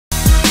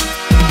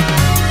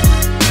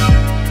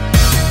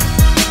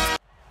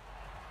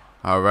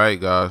All right,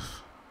 guys.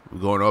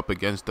 We're going up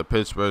against the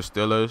Pittsburgh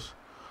Steelers.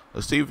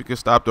 Let's see if we can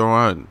stop the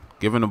run.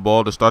 Giving the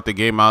ball to start the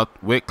game out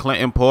with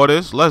Clinton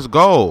Portis. Let's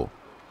go.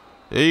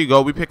 There you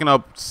go. We picking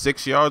up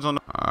 6 yards on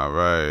the... All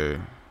right.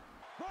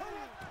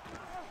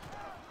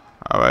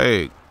 All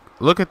right.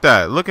 Look at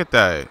that. Look at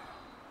that.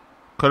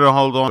 Couldn't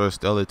hold on to the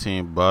Steelers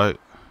team, but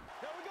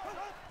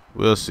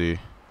we'll see.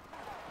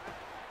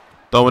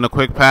 Throwing a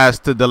quick pass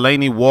to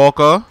Delaney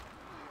Walker.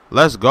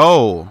 Let's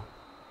go.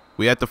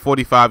 We at the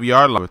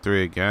 45-yard line.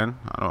 3 again.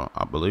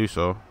 I believe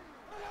so.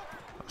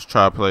 Let's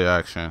try play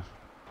action.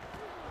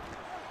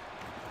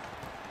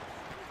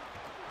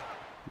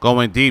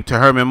 Going deep to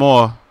Herman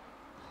Moore.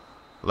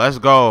 Let's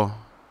go.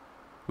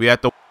 We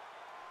at the...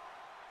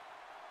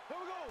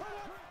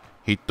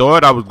 He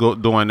thought I was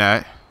doing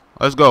that.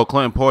 Let's go.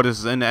 Clinton Portis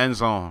is in the end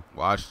zone.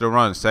 Watch the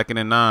run. 2nd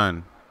and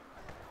 9.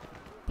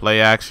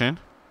 Play action.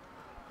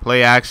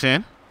 Play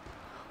action.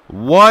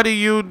 What are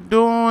you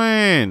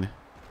doing?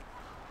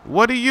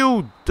 What are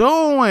you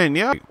doing?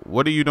 Yeah.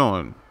 What are you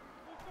doing?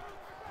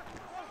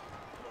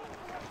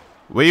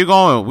 Where you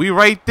going? We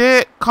right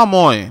there? Come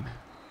on.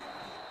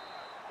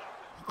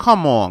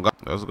 Come on.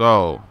 Let's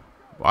go.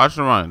 Watch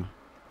the run.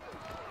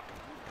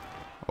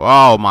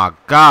 Oh, my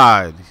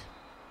God.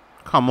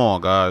 Come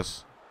on,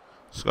 guys.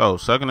 Let's go.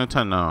 2nd and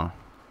 10 now.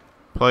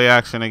 Play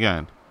action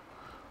again.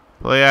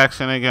 Play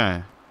action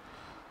again.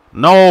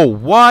 No.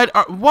 What?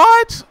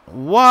 What?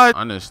 What?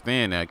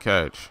 Understand that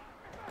catch.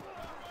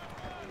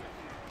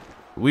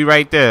 We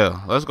right there.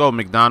 Let's go,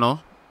 McDonald.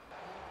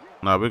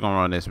 No, we're going to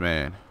run this,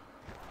 man.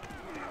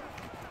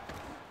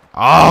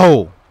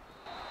 Oh.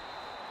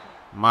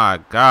 My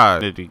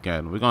God.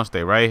 Again. We're going to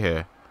stay right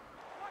here.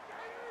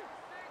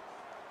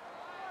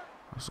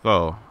 Let's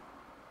go.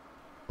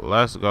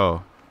 Let's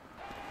go.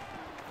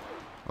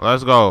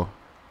 Let's go.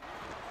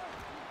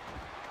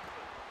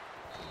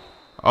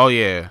 Oh,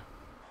 yeah.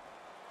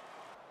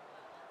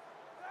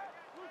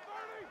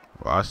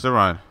 Watch the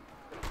run.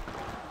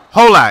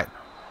 Hold that.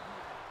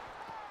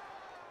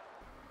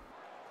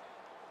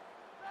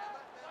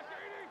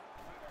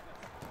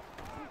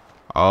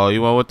 Oh,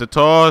 you went with the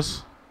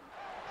toss?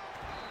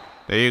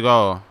 There you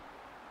go.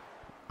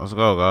 Let's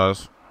go,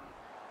 guys.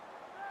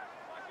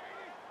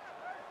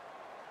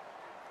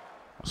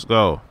 Let's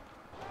go.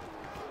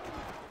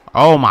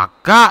 Oh, my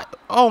God.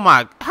 Oh,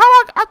 my. How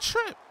I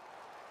tripped.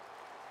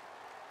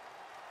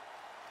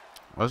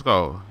 Let's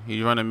go.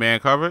 He's running man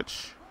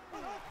coverage.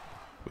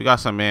 We got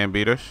some man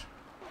beaters.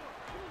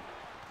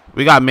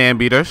 We got man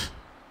beaters.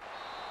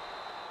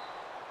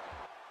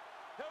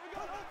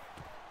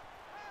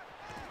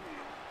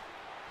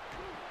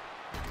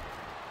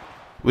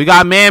 We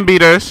got man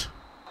beaters.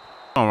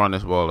 Don't run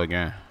this ball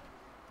again.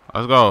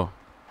 Let's go.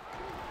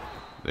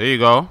 There you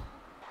go.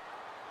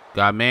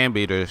 Got man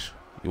beaters.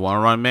 You want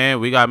to run man?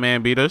 We got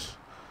man beaters.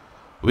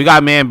 We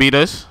got man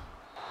beaters.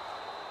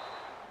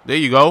 There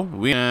you go.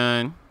 We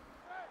in.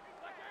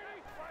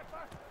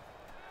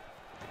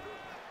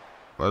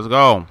 Let's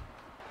go.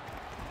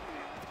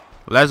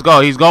 Let's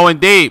go. He's going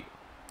deep.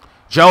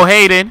 Joe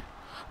Hayden.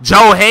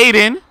 Joe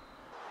Hayden.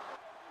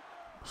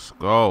 Let's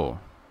go.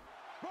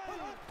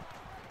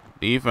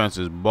 Defense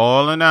is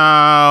balling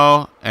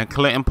out. And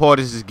Clinton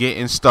Portis is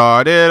getting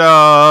started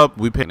up.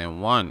 We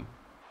picking 1.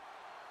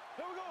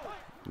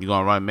 You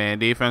going to run man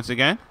defense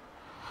again?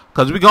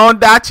 Because we going to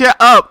dot you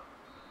up.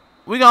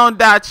 We going to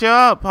dot you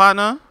up,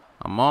 partner.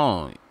 Come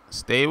on.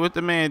 Stay with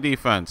the man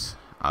defense.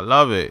 I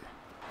love it.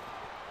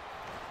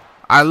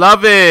 I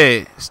love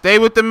it. Stay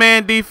with the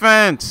man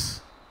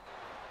defense.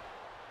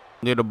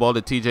 Get the ball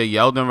to TJ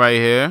Yeldon right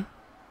here.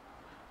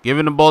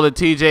 Giving the ball to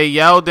TJ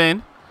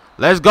Yeldon.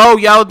 Let's go,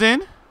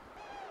 Yeldon.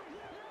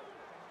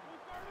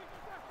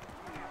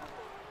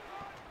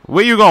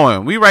 Where you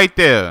going? We right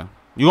there.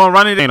 You going to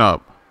run it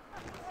up.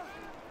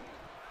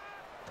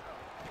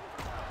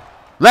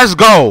 Let's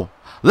go.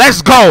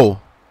 Let's go.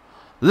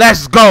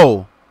 Let's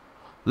go.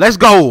 Let's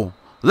go.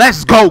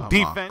 Let's go,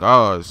 defense. Oh, my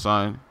God,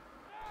 son.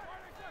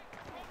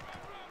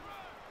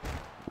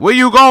 Where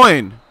you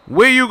going?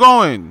 Where you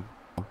going?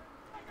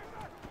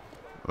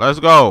 Let's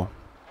go.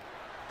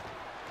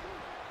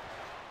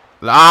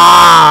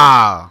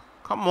 Ah,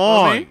 come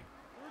on.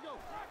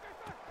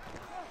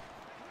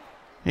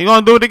 He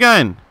gonna do it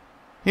again.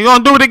 He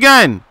gonna do it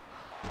again.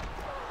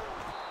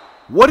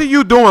 What are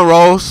you doing,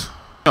 Rose?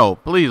 No,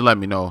 please let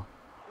me know.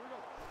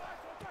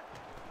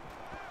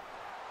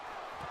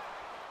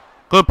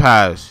 Good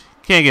pass.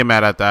 Can't get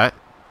mad at that.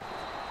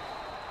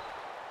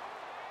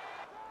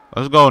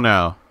 Let's go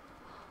now.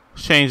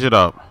 Let's change it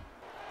up.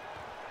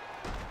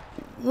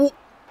 What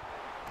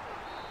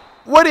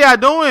are y'all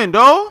doing,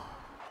 though?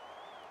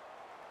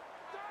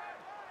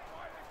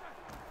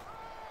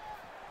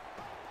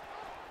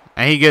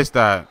 And he gets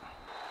that.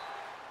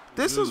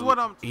 This is what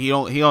I'm... He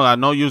don't have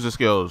no user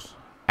skills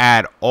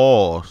at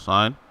all,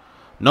 son.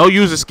 No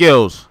user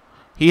skills.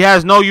 He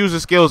has no user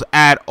skills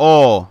at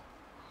all.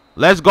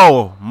 Let's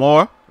go,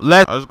 Moore.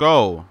 Let's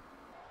go.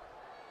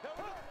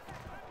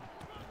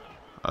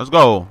 Let's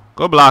go.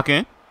 Good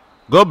blocking.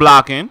 Good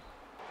blocking.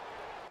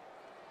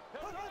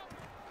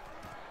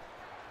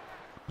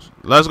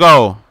 Let's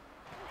go.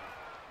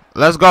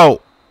 Let's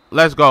go.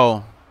 Let's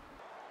go.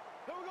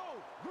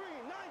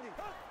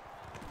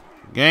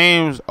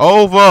 Game's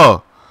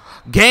over.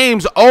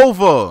 Game's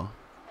over.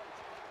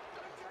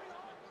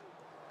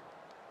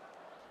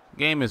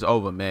 Game is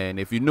over, man.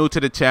 If you're new to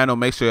the channel,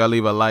 make sure y'all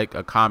leave a like,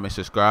 a comment,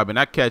 subscribe, and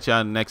I'll catch y'all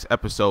in the next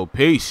episode.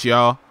 Peace,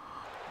 y'all.